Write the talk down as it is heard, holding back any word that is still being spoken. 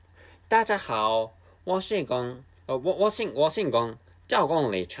大家好，我姓龚，叫龚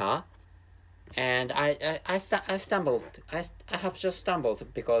理查。And I stumbled. I have just stumbled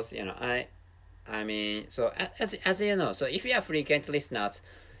because I mean, so as you know, so if you are frequent listeners,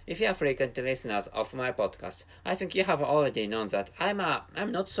 of my podcast, I think you have already known that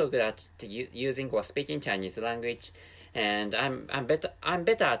I'm not so good at using or speaking Chinese language, and I'm better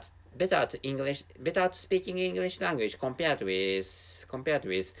at speaking English language compared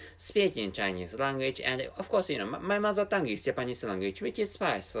with speaking Chinese language. And of course, my mother tongue is Japanese language, which is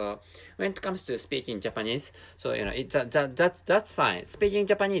fine. So when it comes to speaking Japanese, so that's fine. Speaking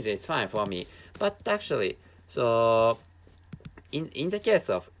Japanese is fine for me. But actually, so in the case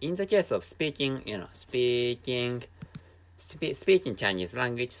of speaking, speaking Chinese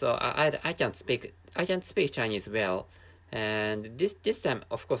language, so I can't speak Chinese well. And this time,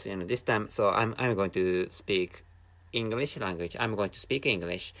 of course, this time, so I'm going to speak English language. I'm going to speak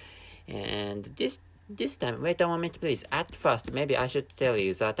English, and this time, wait a moment, please. At first, maybe I should tell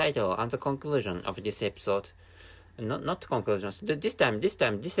you the title and the conclusion of this episode. Not conclusions. This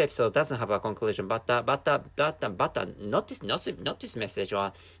episode doesn't have a conclusion, but not this message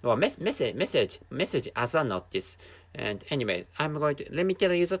or message as a notice. And anyway, let me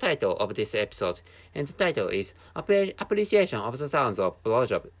tell you the title of this episode, and the title is Appreciation of the Sounds of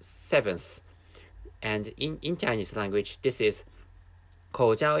Blowjob 7th. And in Chinese language, this is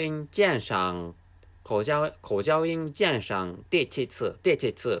口交音鉴赏第七次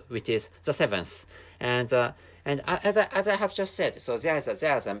which is the 7th. And as I have just said, so there's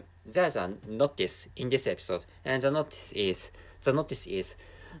a notice in this episode, and the notice is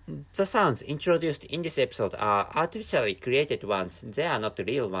the sounds introduced in this episode are artificially created ones. They are not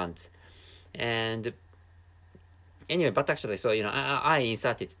real ones. And anyway, but actually, so I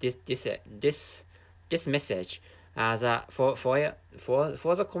inserted this message as for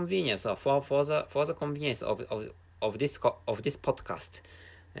the convenience of this podcast.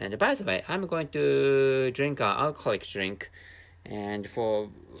 And by the way, I'm going to drink an alcoholic drink, and so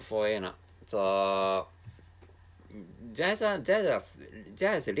there's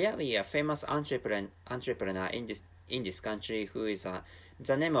really a famous entrepreneur in this country who is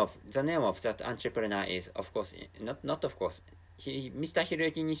the name of that entrepreneur is, of course, not of course, Mr.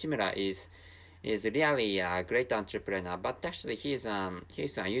 Hiroyuki Nishimura is really a great entrepreneur, but actually he's a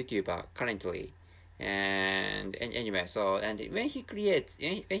YouTuber currently. And anyway, so and when he creates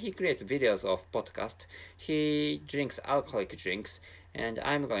videos of podcast, he drinks alcoholic drinks, and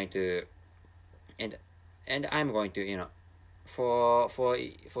I'm going to for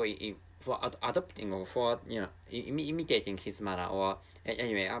adopting or for imitating his manner, or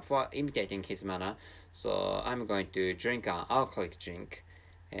anyway for imitating his manner, so I'm going to drink an alcoholic drink.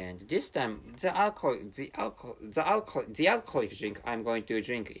 And this time the alcoholic drink I'm going to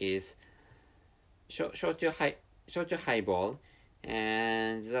drink is shochu highball,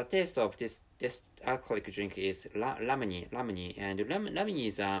 and the taste of this alcoholic drink is lamni, and lamni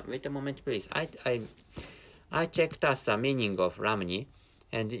is wait a moment please, I checked out the meaning of lamni,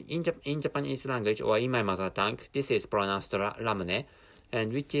 and in Japanese language, or in my mother tongue, this is pronounced lamne,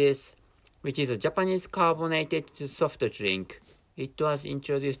 and which is a Japanese carbonated soft drink. It was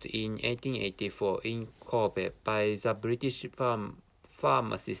introduced in 1884 in Kobe by the British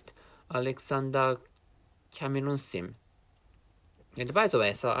pharmacist Alexander Cameron Sim. And by the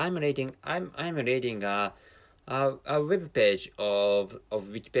way, so I'm reading a web page of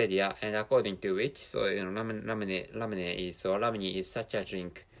Wikipedia, and according to which, so lamni is such a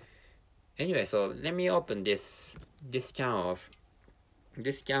drink. Anyway, so let me open this can of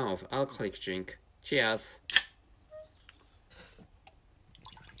alcoholic drink. Cheers.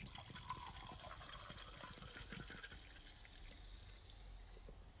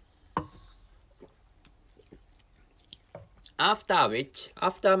 After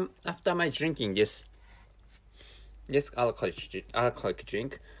my drinking this alcoholic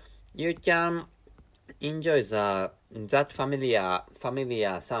drink, you can enjoy that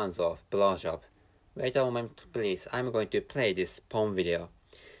familiar sounds of blowjob. Wait a moment, please. I'm going to play this porn video.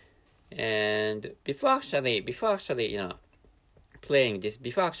 And before actually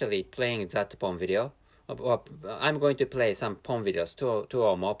playing that porn video, I'm going to play some porn videos. Two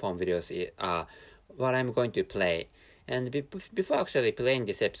or more porn videos are what I'm going to play. And before actually playing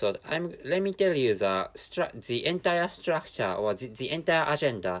this episode, let me tell you the entire structure, or the entire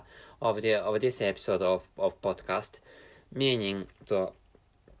agenda of this episode of podcast. Meaning, so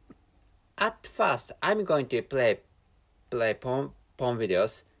at first I'm going to play porn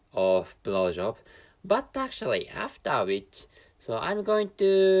videos of blowjob, but actually after which, so I'm going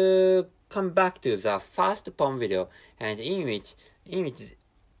to come back to the first porn video, and in which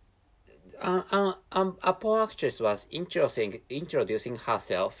a porn actress was introducing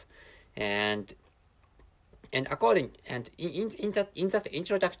herself, and according and in that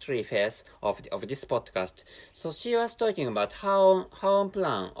introductory phase of this podcast, so she was talking about her own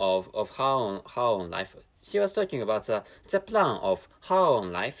plan of her own life. She was talking about the plan of her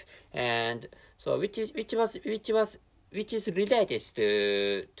own life, and so which is related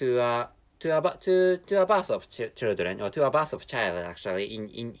to a birth of children, or to a birth of child, actually,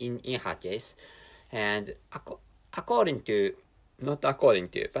 in her case. And according to, not according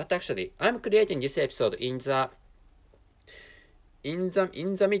to, but actually, I'm creating this episode in the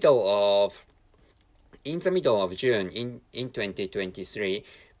middle of June in 2023,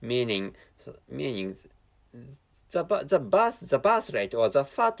 meaning the birth rate, or the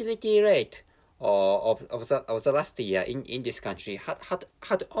fertility rate of the last year in this country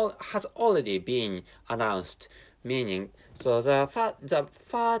has already been announced, meaning so the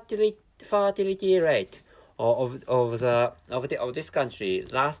fertility rate of this country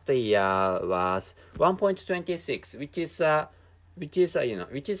last year was 1.26, which is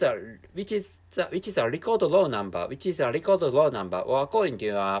a record low number, or according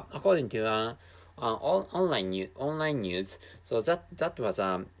to online news. So that was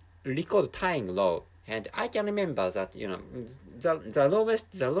record tying low, and I can remember that the lowest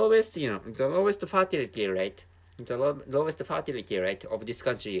fertility rate of this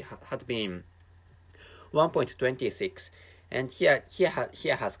country had been 1.26, and here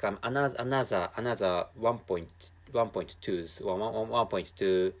has come another 1.2s, or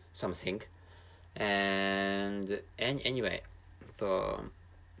 1.2 something, and anyway, so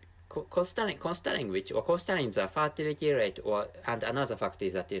considering the fertility rate, and another fact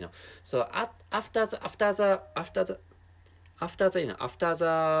is that so after the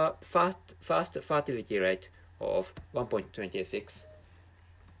first fertility rate of 1.26,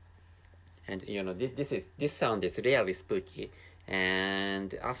 and this sound is really spooky,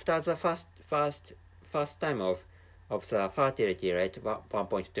 and after the first time of the fertility rate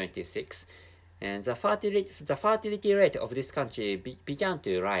 1.26, and the fertility rate of this country began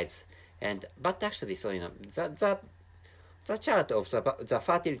to rise, but actually, so the chart of the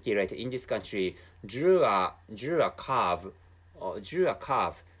fertility rate in this country drew a curve,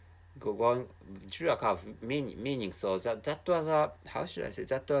 meaning so that was a, how should I say,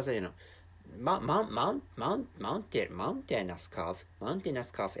 that was a mountainous curve, and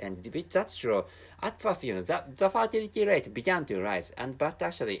with that show, at first the fertility rate began to rise, but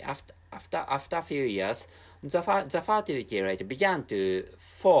actually after a few years the fertility rate began to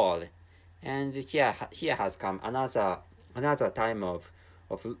fall, and here has come another time of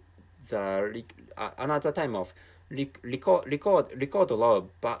record low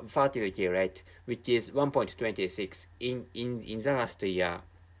fertility rate, which is 1.26 in the last year,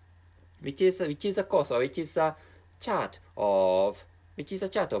 which is a chart of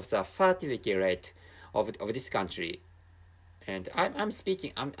the fertility rate of this country. And I'm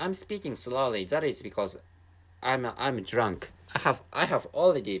speaking slowly. That is because I'm drunk. I have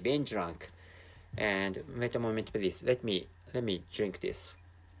already been drunk. And wait a moment, please. Let me drink this.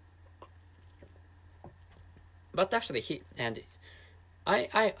 But actually,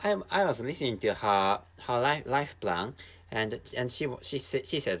 I was listening to her life plan, and she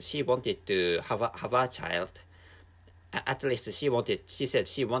said she wanted to have a child. At least she said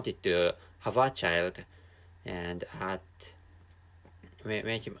she wanted to have a child, and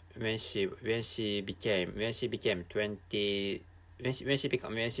when she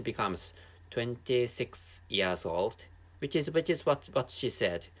becomes 26 years old, which is what she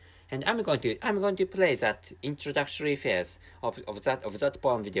said. And I'm going to play that introductory phase of that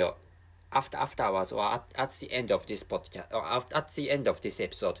porn video afterwards, or at the end of this podcast, or at the end of this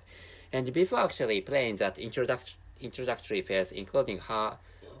episode. And before actually playing that introductory phase, including her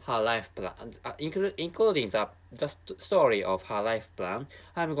life plan, including the story of her life plan,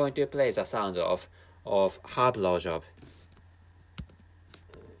 I'm going to play the sound of her blowjob.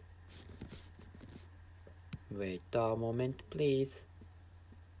 Wait a moment, please.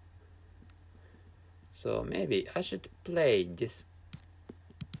 So maybe I should play this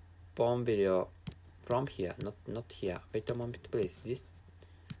porn video from here, not here. Wait a moment, please. This,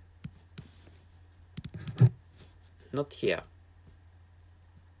 not here.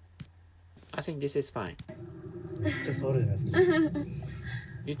 I think this is fine.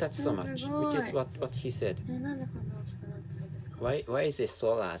 You touch so much, which is what he said. Why is this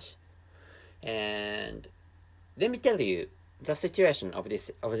so large? And let me tell you the situation of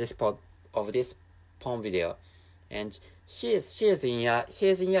this porn video. And she is in a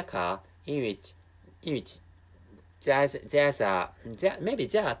car in which maybe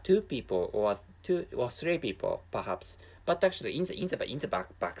there are 2 people or 2 or 3 people perhaps, but actually in the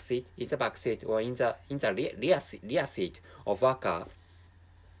back seat, or in the rear seat of a car,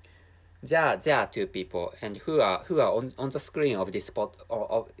 there are 2 people, and who are on the screen of this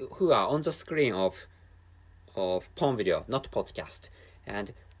or who are on the screen of porn video, not podcast,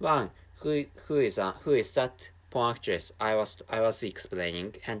 and one who is that porn actress I was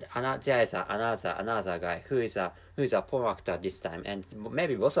explaining, and there is another guy who is a porn actor this time, and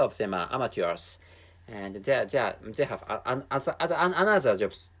maybe both of them are amateurs, and they have another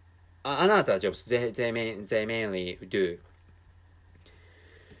jobs they mainly do.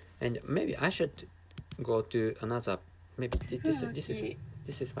 And maybe I should go to another. Maybe this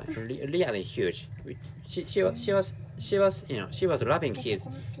is fine. Really huge. She was rubbing his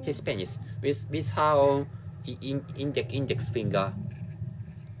penis with her own index finger.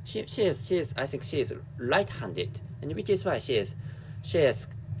 She is I think she is right-handed, and which is why she is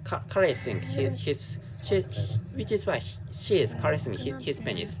caressing which is why she is caressing his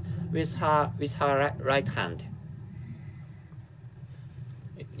penis with her right hand.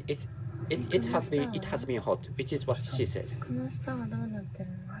 It has been hot, which is what she said. この下はどうなってる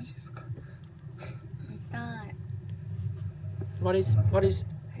の？マジですか。痛い。What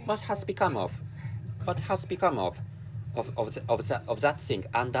has become of that thing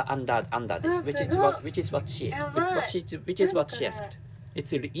under this, which is what she asked.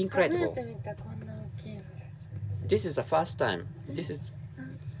 It's incredible. 初めて見たこんな大きいの。This is the first time.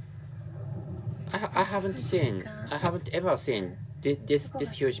 I haven't ever seen this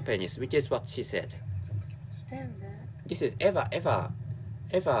huge penis, which is what she said. 全部？ This is ever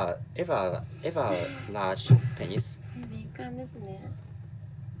large penis. 敏感ですね。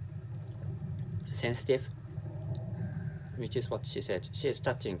Sensitive, which is what she said. She is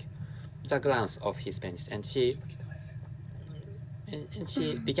touching the glands of his penis, and she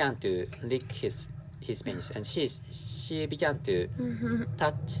began to lick his penis, and she began to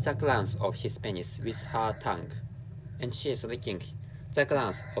touch the glands of his penis with her tongue, and she is licking the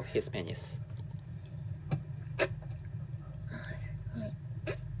glands of his penis.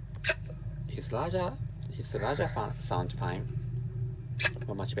 Is larger sound fine?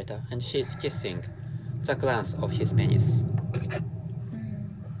 Or much better? And she is kissing the glands of his penis.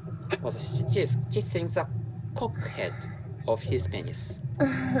 Well, she is kissing the cockhead of his penis.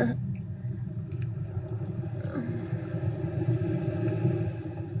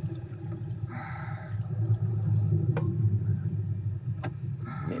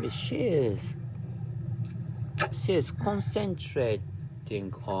 Maybe she is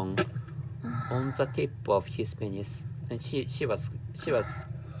concentrating on the tip of his penis, and she was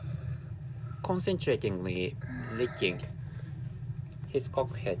concentratingly licking his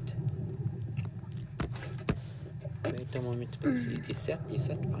cockhead. Wait a moment, please. Is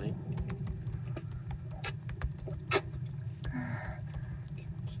that fine?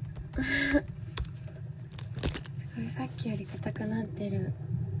 すごいさっきより硬くなってる。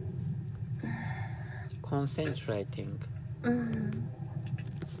Concentrating.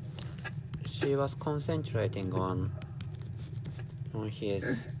 She was concentrating on his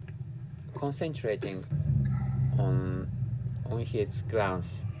glands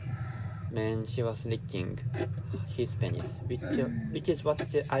when she was licking his penis, which is what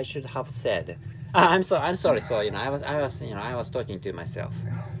I should have said. I'm sorry. So I was talking to myself.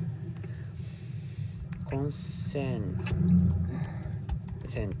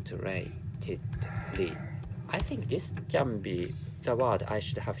 Concentratedly. I think this can be the word I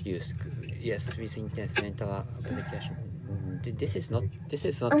should have used. Yes, with intense mental application. This is not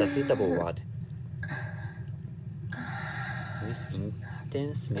a suitable word. With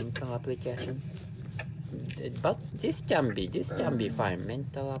intense mental application. But this can be fine.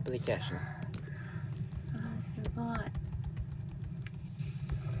 Mental application. あ、すごい。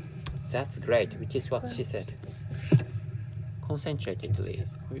 That's great, which is what she said. Concentratedly.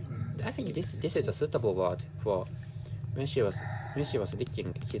 I think this is a suitable word for when she was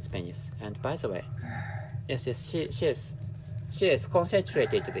licking his penis. And by the way, yes, she is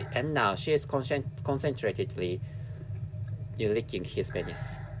concentratedly, and now she is concentratedly licking his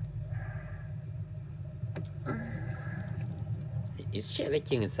penis. Is she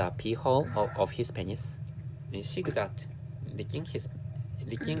licking the pee hole of his penis? Is she good at licking the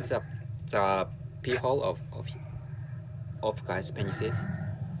pee hole of guys' penises?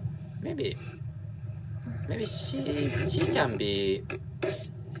 Maybe she can be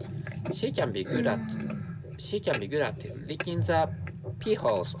good at licking the pee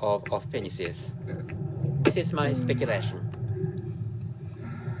holes of penises. This is my speculation.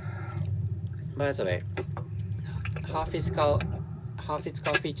 By the way, her physical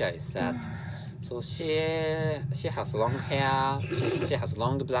feature is that so she has long hair, she has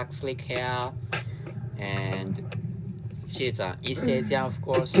long black slick hair, and she's an East Asian, of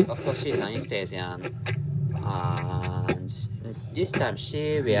course she's an East Asian, and this time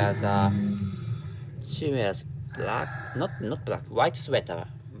she wears black, not black, white sweater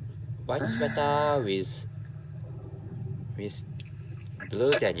with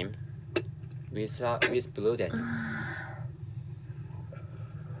blue denim, with blue denim.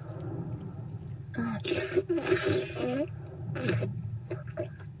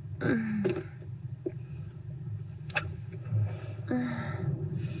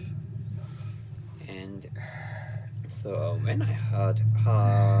 And so when I heard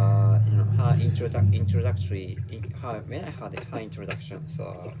her, her introductory, when I heard her introduction,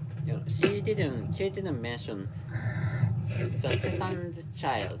 so she didn't mention the second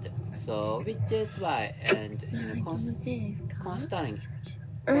child, so which is why, and considering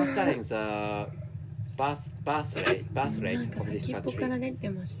the birth rate of this country,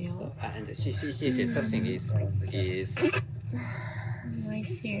 so, and she said something is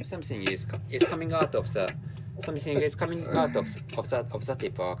coming out of the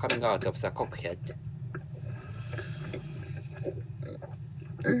tip, or coming out of the cockhead.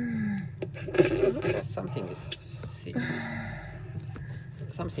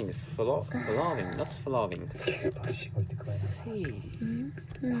 Something is flowing, not flowing. See,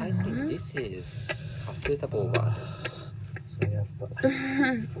 I think this is a suitable word.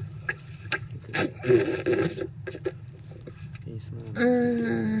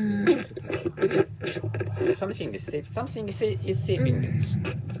 Something is seeping.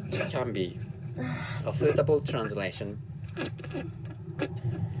 Can be a suitable translation.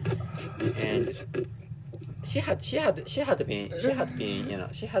 And she had been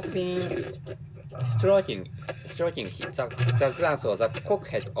stroking the glands or the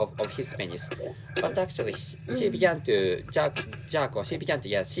cockhead of his penis, but actually she began to jerk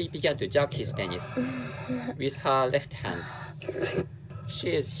his penis with her left hand.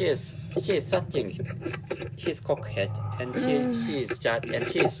 She is sucking his cockhead, and she is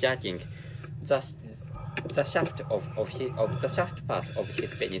jerking the shaft of the shaft part of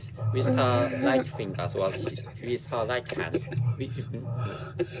his penis with her right fingers, or with her right hand.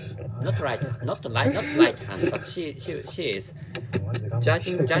 Not right hand, but she is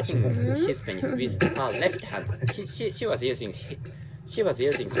jerking his penis with her left hand. She was using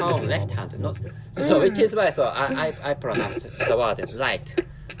her own left hand, not so, which is why I pronounced the word right,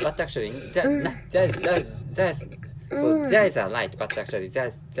 but actually there is a right, but actually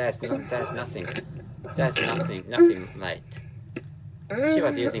there's nothing light. She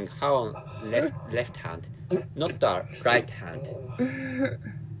was using her own left hand, not the right hand.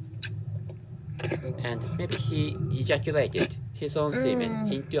 And maybe he ejaculated his own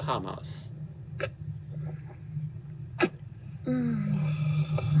semen into her mouth.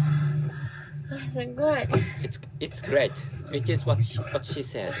 It's great, which is what she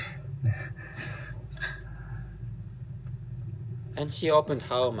said. And she opened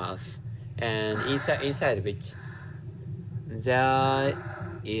her mouth, and inside which there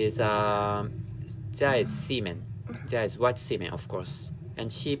is semen. There is white semen, of course,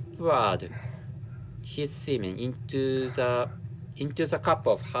 and she poured his semen into the cup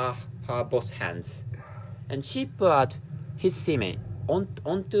of her both hands, and she poured his semen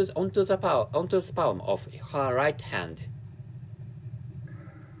onto the palm of her right hand.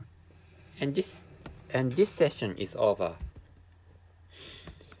 And this session is over.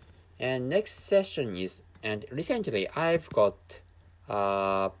 And next session is, and recently I've got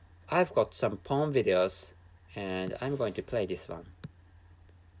some porn videos, and I'm going to play this one.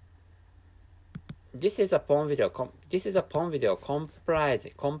 This is a porn video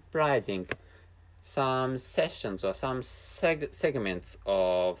comprising some sessions or some segments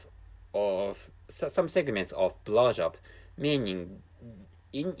of blowjob, meaning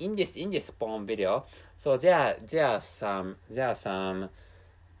in this porn video, so there are some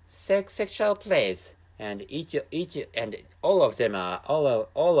sexual plays, and each and all of them have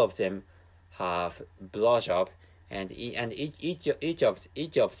blowjob, and each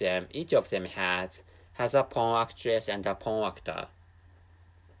of them has a porn actress and a porn actor.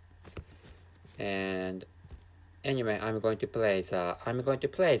 And anyway, I'm going to play the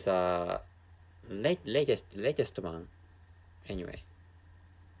latest one. Anyway.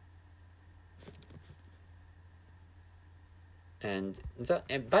 And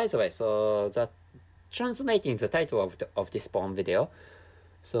by the way, so that translating the title of this porn video,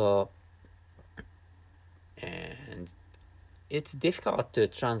 so, and it's difficult to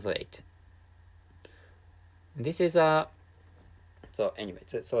translate. this is a so anyway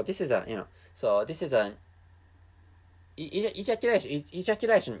so this is a so this is an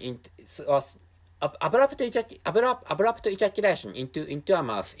ejaculation was abrupt ejaculation into a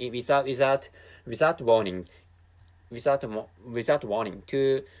mouth without warning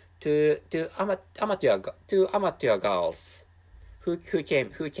to amateur girls who came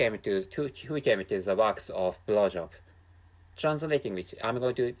to the works of blowjob. Translating which I'm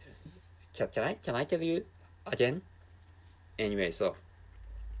going to can I tell you again? Anyway, so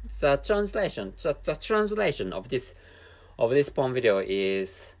the translation of this porn video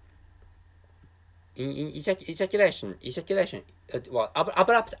is ejaculation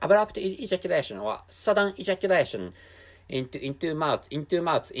abrupt ejaculation or sudden ejaculation into mouth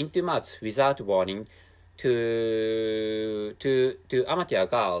without warning to amateur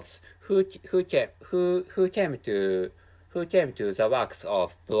girls who came to the works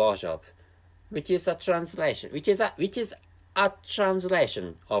of blowjob, which is a translation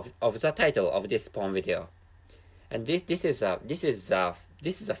of the title of this porn video. And this is the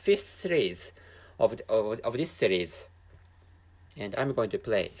fifth series of this series, and I'm going to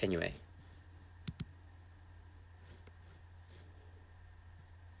play anyway.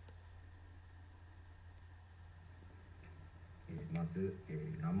 まず、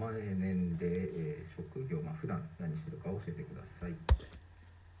名前、年齢、職業、普段何してるか教えてください。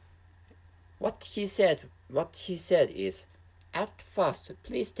What he said is, at first,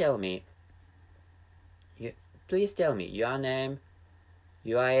 please tell me your name,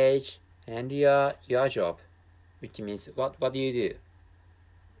 your age, and your job, which means what do you do,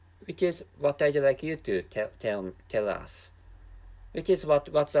 which is what I'd like you to tell us, which is what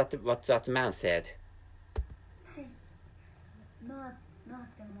that man said. はい、ノア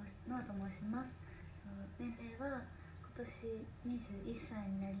と申します。年齢は今年21歳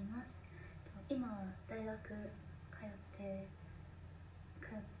になります。今は大学通っ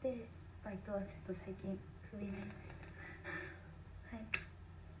てバイトはちょっと最近クビになりました。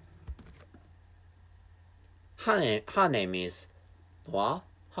はい。Her name is Noah.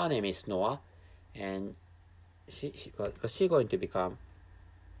 Her name is Noah, and she is going to become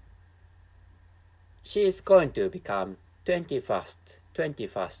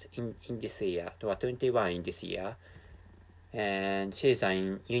 21st in this year, or 21 in this year, and she is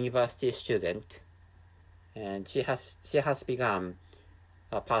a university student, and she has begun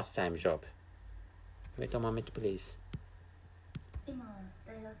a part-time job. Wait a moment, please. 今は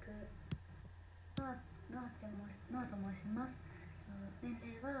大学ノアと申します。年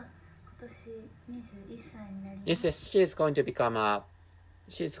齢は今年21歳になります。Yes, she is going to become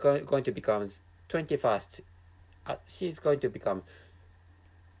 21st. She's going to become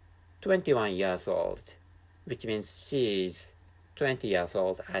 21 years old, which means she's 20 years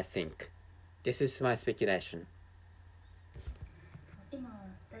old, I think. This is my speculation. 今は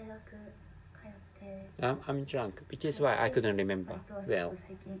大学通って I'm drunk, which is why I couldn't remember well.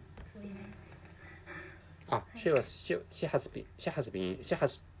 She has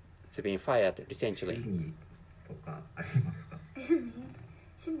been fired recently. 趣味とかありますか？趣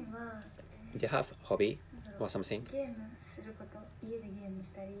味は Do you have hobby or something? ゲームすること、家でゲーム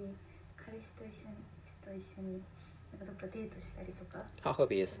したり、彼氏と一緒になんかどっかデートしたりとか。Her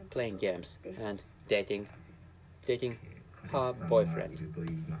hobby is playing games and dating her boyfriend. いると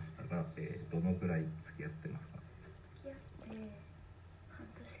言いましたが、どのくらい付き合ってますか？付き合って半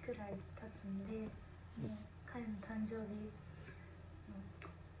年くらい経つんで、もう彼の誕生日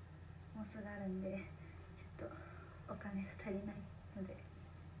もうすぐあるんで、ちょっとお金が足りないので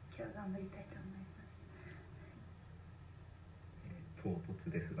今日は頑張りたいと思います。唐突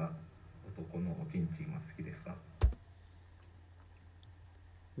ですが、男のおちんちんは好きですか？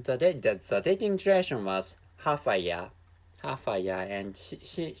 The dating duration was half a year, and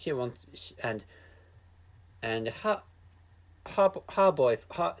she wants and the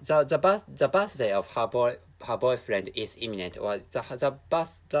birthday of her boyfriend is imminent, or the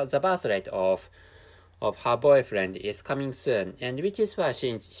birthday of her boyfriend is coming soon, and which is why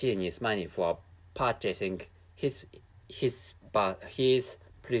she needs money for purchasing his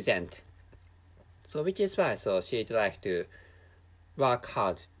present. So which is why she'd like to work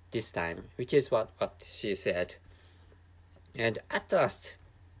hard this time, which is what she said. And at last,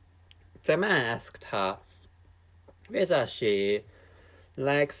 the man asked her whether she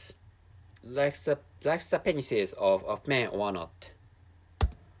likes the penises of men or not.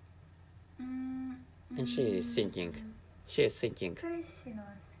 And she is thinking. 彼氏のは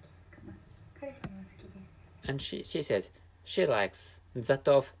好きかな。彼氏のは好きです。 And she said she likes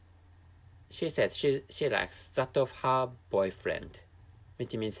that of her boyfriend,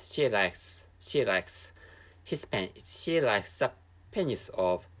 which means she likes she likes the penis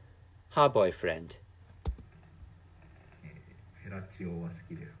of her boyfriend. フェラチオは好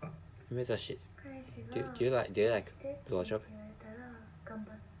きですか？目指し。彼氏 Do が you likeしてって blowjob? 言われたら頑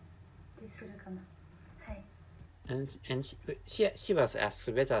張ってするかな。はい。And she was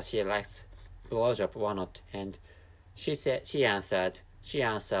asked whether she likes blowjob or not, and she answered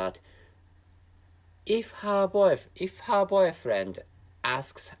if her boyfriend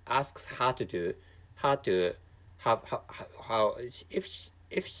asks her to do how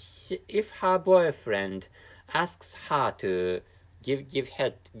if her boyfriend asks her to give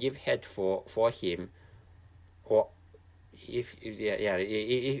head for him, or if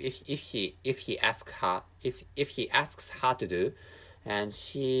he asks her to do, and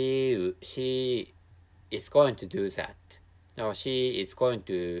she is going to do that, or she is going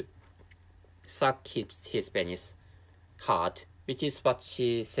to suck his penis hard, which is what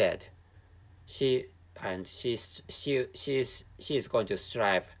she said. She is going to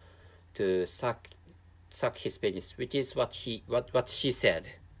strive to suck his penis, which is what she said.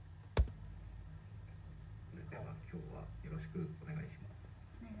 それでは今日はよろしくお願いします。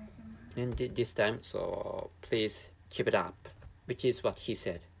お願いします。 And this time, so please keep it up, which is what he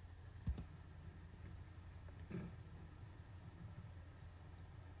said.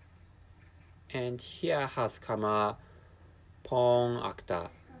 And here has come a porn actor.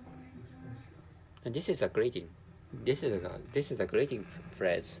 And this is a greeting. This is a greeting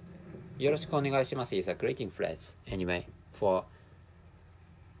phrase. よろしくお願いします is a greeting phrase. Anyway, for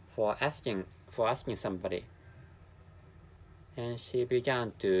asking somebody. And she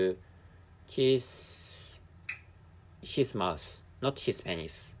began to kiss his mouth, not his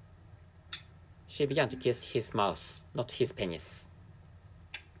penis. She began to kiss his mouth, not his penis.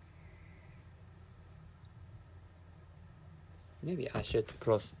 Maybe I should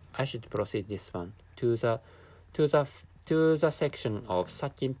proceed this one to the section of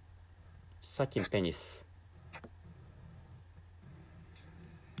sucking penis.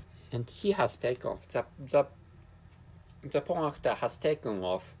 And he has taken the porn actor has taken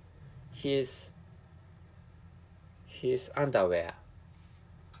off his underwear.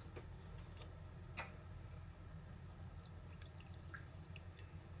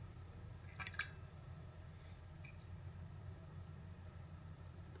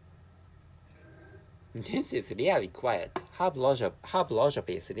 This is really quiet. Her blowjob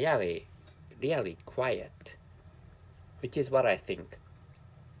is really quiet, which is what I think.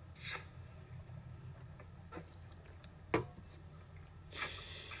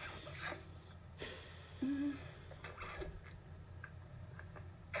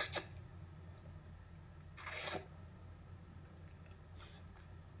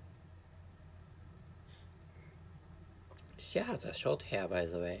 She has a short hair, by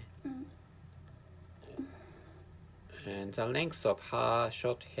the way. And the length of her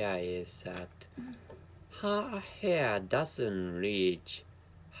short hair is that her hair doesn't reach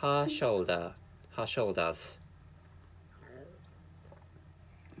her shoulders.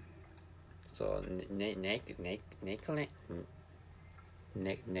 So neck length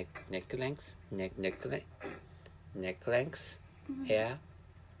hair.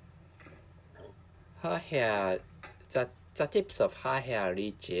 Her hair, the tips of her hair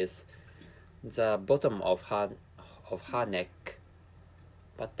reaches the bottom of her neck,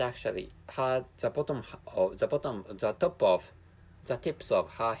 but actually the top of the tips of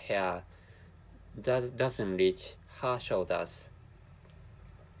her hair doesn't reach her shoulders,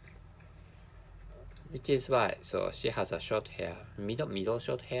 which is why so she has a short hair, middle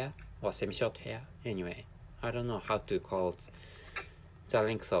short hair or semi short hair. Anyway, I don't know how to call the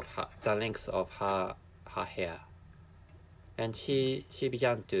length of her hair, and she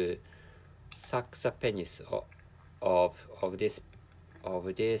began to suck the penis of this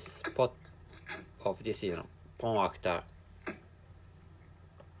porn actor.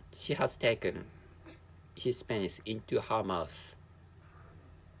 She has taken his penis into her mouth,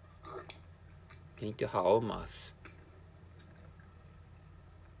 into her own mouth,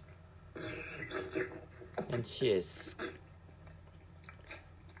 and she is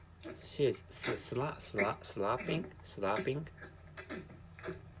slapping.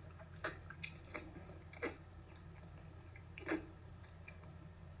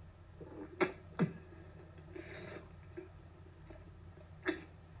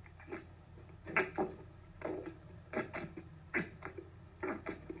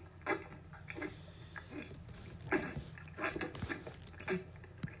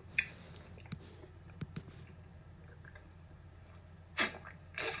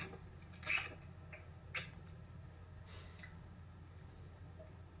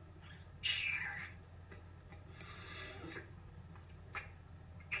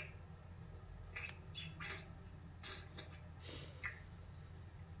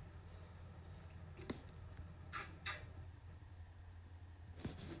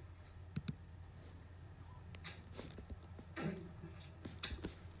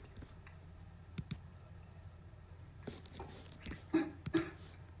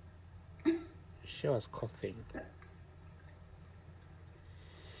 She was coughing.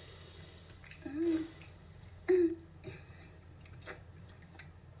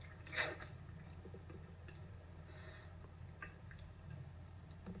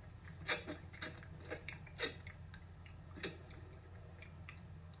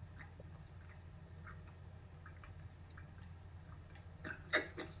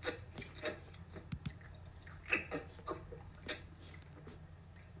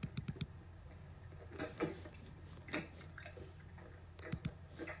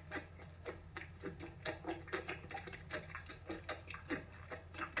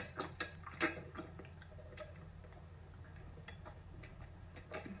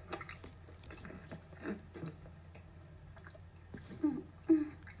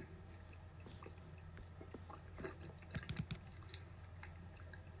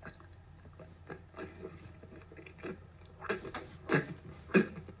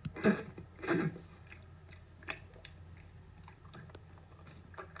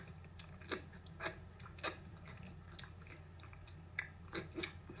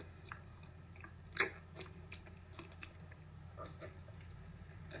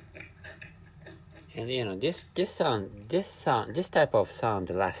 And this type of sound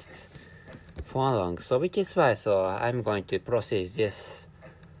lasts for long, so which is why I'm going to proceed this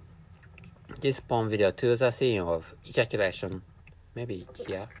porn video to the scene of ejaculation, maybe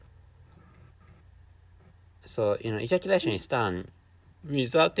here. So ejaculation is done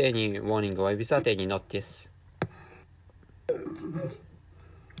without any warning or without any notice.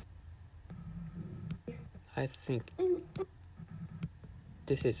 I think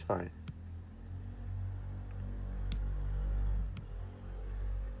this is fine.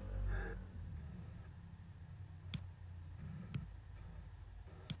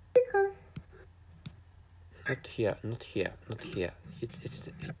 Not here, not here, not here.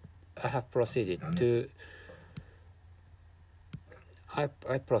 I have proceeded to.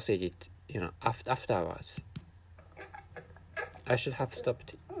 I proceeded, afterwards. I should have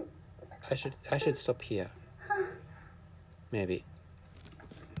stopped. I should stop here. Maybe.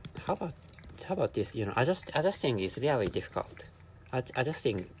 How about this? Adjusting is really difficult.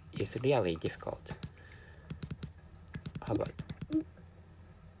 Adjusting is really difficult. How about?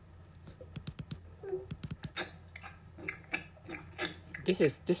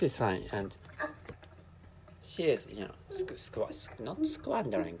 This is fine, and she is, not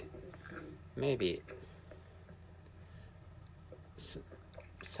squandering. Maybe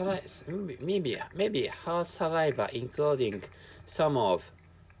maybe her saliva, including some of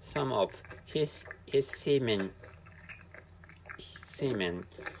his semen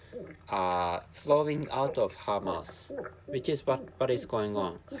flowing out of her mouth, which is what is going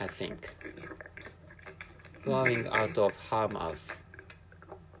on, I think. Flowing out of her mouth.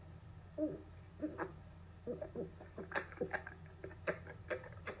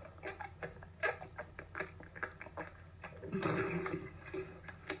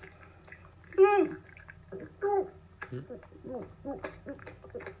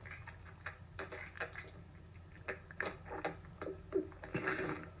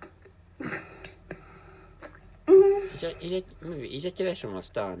 Maybe ejaculation was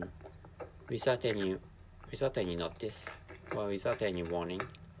done without any notice or without any warning.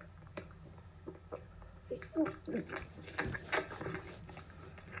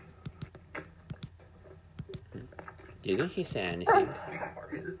 Didn't he say anything?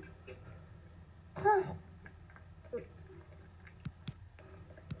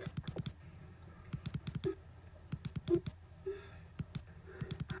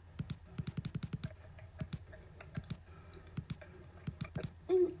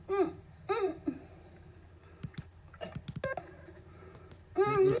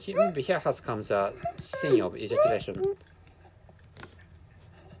 Maybe here has come the scene of ejaculation.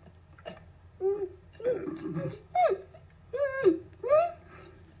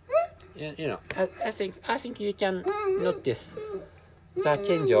 I think you can notice the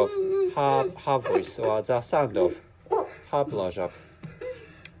change of her voice or the sound of her blowjob.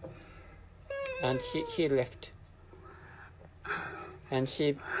 And he left, and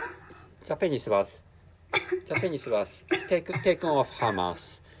the penis was taken off her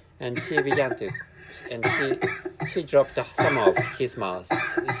mouth, and she began to, and she dropped some of his mouth.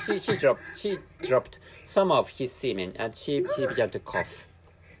 She dropped some of his semen, and she began to cough.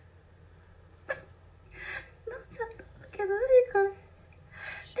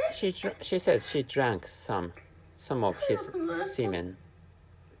 She said she drank some of his semen,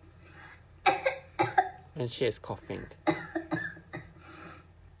 and she is coughing.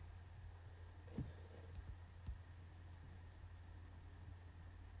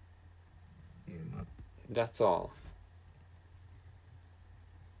 that's all.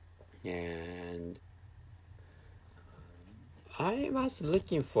 And I was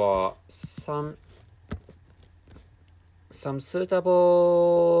looking for some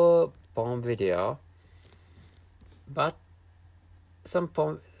suitable porn video, but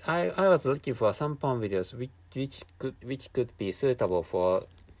I was looking for some porn videos which could be suitable for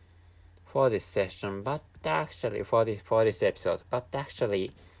this session, but actually for this episode. But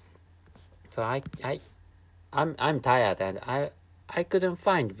actually, so I'm tired and I couldn't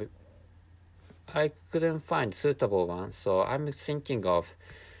find suitable one, so I'm thinking of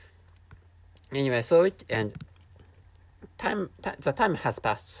anyway. So the time has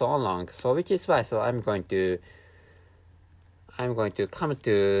passed so long, so which is why I'm going to come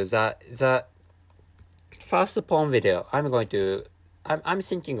to the first porn video. I'm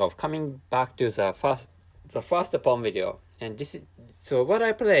thinking of coming back to the first porn video, and this is so what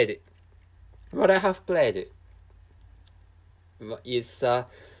I have played is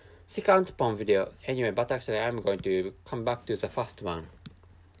second porn video anyway, but actually I'm going to come back to the first one.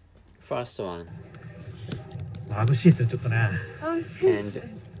 眩しいですね、ちょっとね。 and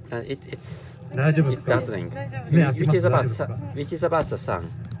it's 大丈夫ですか？ dazzling, 目開け which ます？ is 大 about 丈夫ですか？ which is about the sun.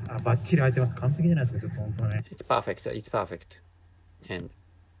 あ、バッチリ開いてます。完璧じゃないですか、ちょっと本当ね。 It's perfect. And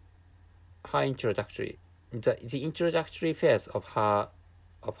her introductory, the introductory phase of her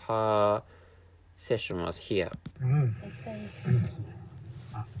session was here. うん。めっちゃいい。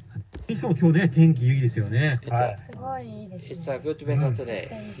あ、いつも今日ね、天気いいですよね。 It's はい。 すごいいいですね。 a good weather today,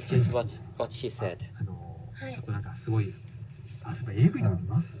 which is what he said. ちょっとなんかすごい。あ、そうか、AV でも見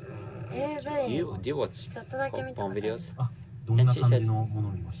ます？ AV Do you watch ちょっとだけ見たこ porn とありま videos? す。あ、どんな感じのもの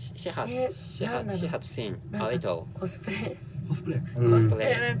を見まし She had seen なん a か little コスプレた？コスプレ。コスプ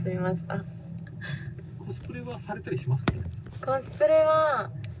レのやつ見ました。コスプレはされたりしますか？コスプレ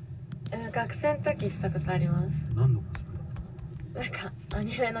は学生の時したことあります。何のコスプレ？なんかア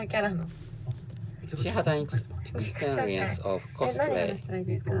ニメのキャラの。 She had an experience of 何話 cosplay. したらいい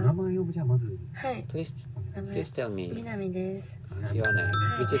ですか？お名前をじゃあまず。はい。 Please 名前 tell me みなみです。 your name,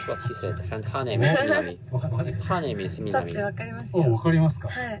 which is what he said, and her name is Minami. わかんない。 Her name is タッチ Minami. わかりますあ、わよ。かりますか？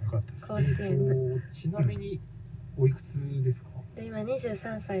はいよかったです。甲子園ちなみにおいくつですか？で今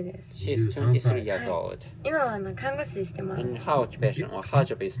23歳です。 She is 23 years old. 今は看護師してます。 And her occupation or her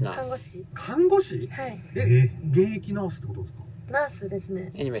job is 看護 nurse. 師。看護師？はい。現役ナースってことですか？ナースです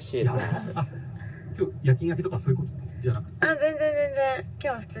ね。 Anyway, she is あ、 nurse. 今日夜勤明けとかそういうことじゃなくて。あ、全然今日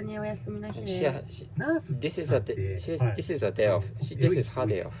は普通にお休みの日 And で。ナース this is a this is a day off. This is her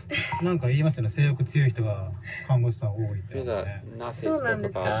day off. なんか言いましたね、性欲強い人が看護師さん多いって、 These ね。 are nurses そうなん talk で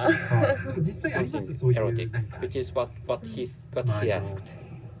すか？ about 実際あります something そういう erotic, which is what he asked.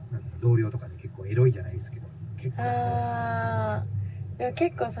 なんか同僚とかで結構エロいじゃないですけど、結構。あー、でも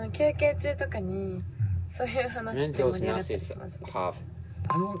結構その休憩中とかにそういう話 And して盛 those り上がったり nurses しますね。 have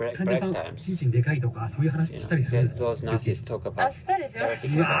あの break 患者さん times. ちんちんでかいとかそういう話 You したり know, するんですか？ those nurses talk あ、 about したりしま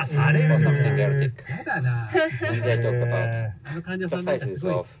す。うわ、される。 or something erotic. やだな。 And they talk about あの患者さんなんかす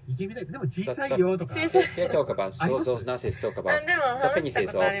ごいイケメンだけど、でも小さいよとか。小さい they talk about those nurses talk あ、 about でも the 話した penises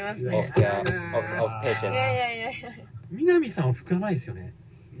ことありますね。 of patients. いやいやいやいや。南さんは吹かないですよね。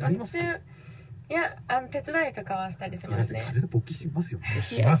ありますか？いや、手伝いとかはしたりしますね。風で勃起しますよね。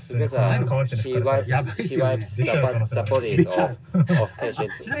 She asks whether she wipes the bodies of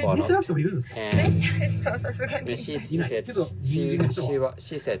patients ちなみ or に出ちゃう not. 人もいるんですか？ めっ And ちゃいい人はさすが And に。she said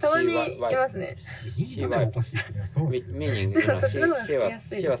she said たまに she い was ますね。人間おかしいですね。そうですよね。 meaning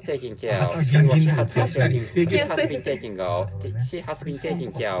she was taking care of She has been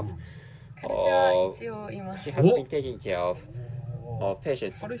taking care of 彼氏は一応います。 she has been taking care of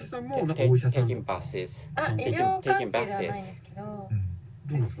patients 彼氏さんもなんかお医者さん。 taking buses あ、医療関係ではないんですけど。ど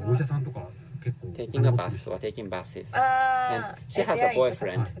うなんですか？お医者さんとか結構。 taking a bus or taking buses あ And she has a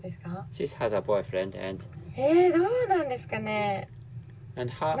boyfriend. ですか？ she has a boyfriend and どうなんですかね。 her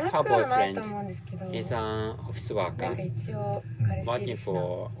なくはないと boyfriend 思うんですけど。 is an office なんか worker 一応彼氏 working ですな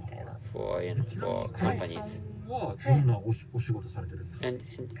for みたいな。 for companies はどんなお仕事されてるんですか？ and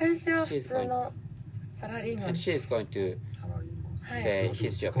彼氏は普通のサラリーマン and で she is す。 going to サラリーマンさん。はい say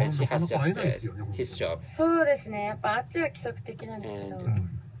his job and she has just said his job そうですね。やっぱあっちは規則的なんですけど、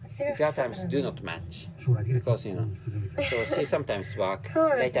私が their 不規則 times なん do で not match 将来的に because you know するみたい so she sometimes work そう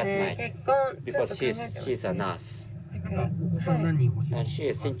late です at ね。 night 結婚ちょっ because と考えてます、ね。 she's a nurse な。なんかお子さん何人欲しい and she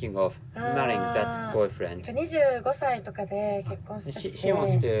is thinking of marrying that boyfriend 25歳とかで結婚 and した she, く she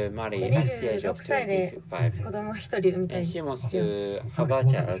wants て to marry at the age of 26歳で 25子供一人いるみたい and に she wants to have a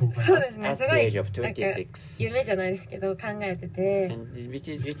child そうですね。 at す the ごい age of なんか26夢じゃないですけど考えてて and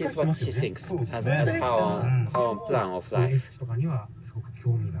which is what she thinks as ね her own plan of そういう life 人とかにはすごく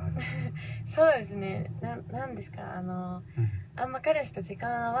興味がある。そうですね。なんですか、あんま彼氏と時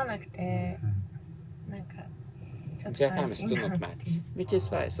間合わなくて、なんか、ちょっと Their 寂 time し is い do な not って。 match, which is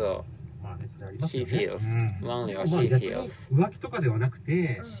why, so まあね、それあります she よね。 feels lonely or まあ she 逆に feels 浮気とかではなく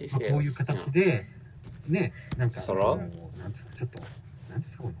て、 she まあ、こういう feels 形で、ね、なんか、ソロなんていうか、ちょっと、なんて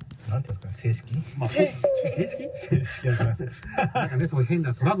いうか、なんていうんですかね、正式まあ、正式正式正式やってます。なんかね、そういう変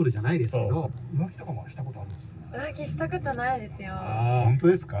なトラブルじゃないですけど、そう浮気とかもしたことあるんですよ。浮気したことないですよ。本当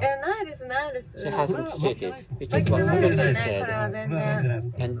ですか？ないです。 she hasn't cheated, which 浮 is 気 what じゃないですよ she ね、これは said. 全これはなんじゃない然。です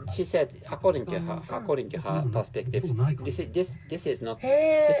か？ And she said, according to her perspective, this is not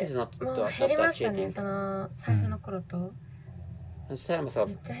へ this is not もう not 減り not ましたね、 cheating. その、最初の頃と。 The times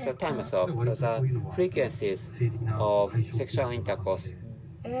of the frequencies 性的な of 解消 sexual intercourse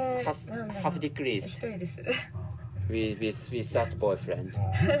なんだろう have decreased 一人です。 with that boyfriend.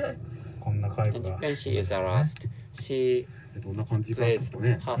 こんな会 And 話が。 when she is aroused, she どんな感じかちょ plays っと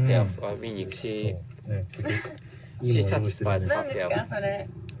ね。 herself, meaning そう she ね、 she いいもの用意してるん satisfies で。何ですか herself それ。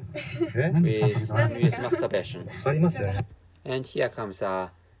え？ with masturbation. わかりますよね。 And here comes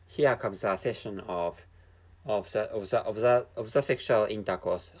a session of the sexual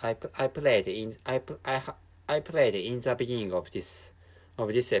intercourse. I played in the beginning of this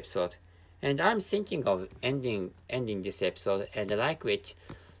episode, and I'm thinking of ending this episode and like it.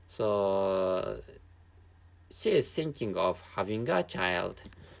 So she is thinking of having a child,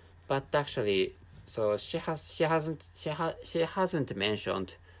 but actually, so she hasn't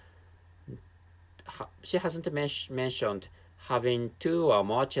mentioned mentioned having 2 or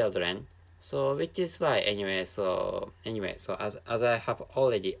more children. So which is why anyway so as I have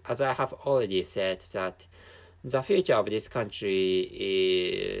already said that the future of this country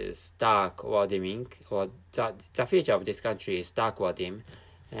is dark or dimming, or the future of this country is dark or dim.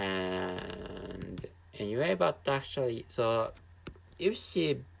 And anyway, but actually, so if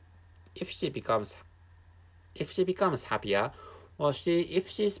she becomes happier, or if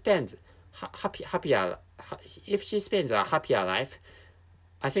she spends a happier life,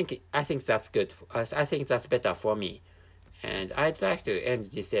 I think that's good. I think that's better for me, and I'd like to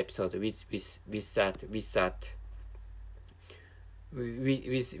end this episode with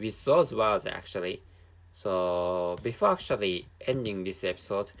those words actually. So before actually ending this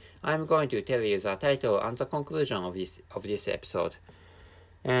episode, I'm going to tell you the title and the conclusion of this episode.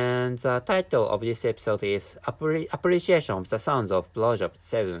 And the title of this episode is Appreciation of the Sounds of Blowjob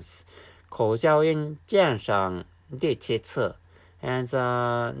 7th, 口交音鉴赏第7次. And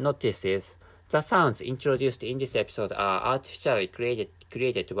the notice is, the sounds introduced in this episode are artificially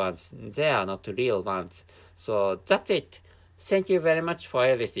created ones. They are not real ones. So that's it. Thank you very much for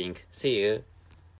everything. See you.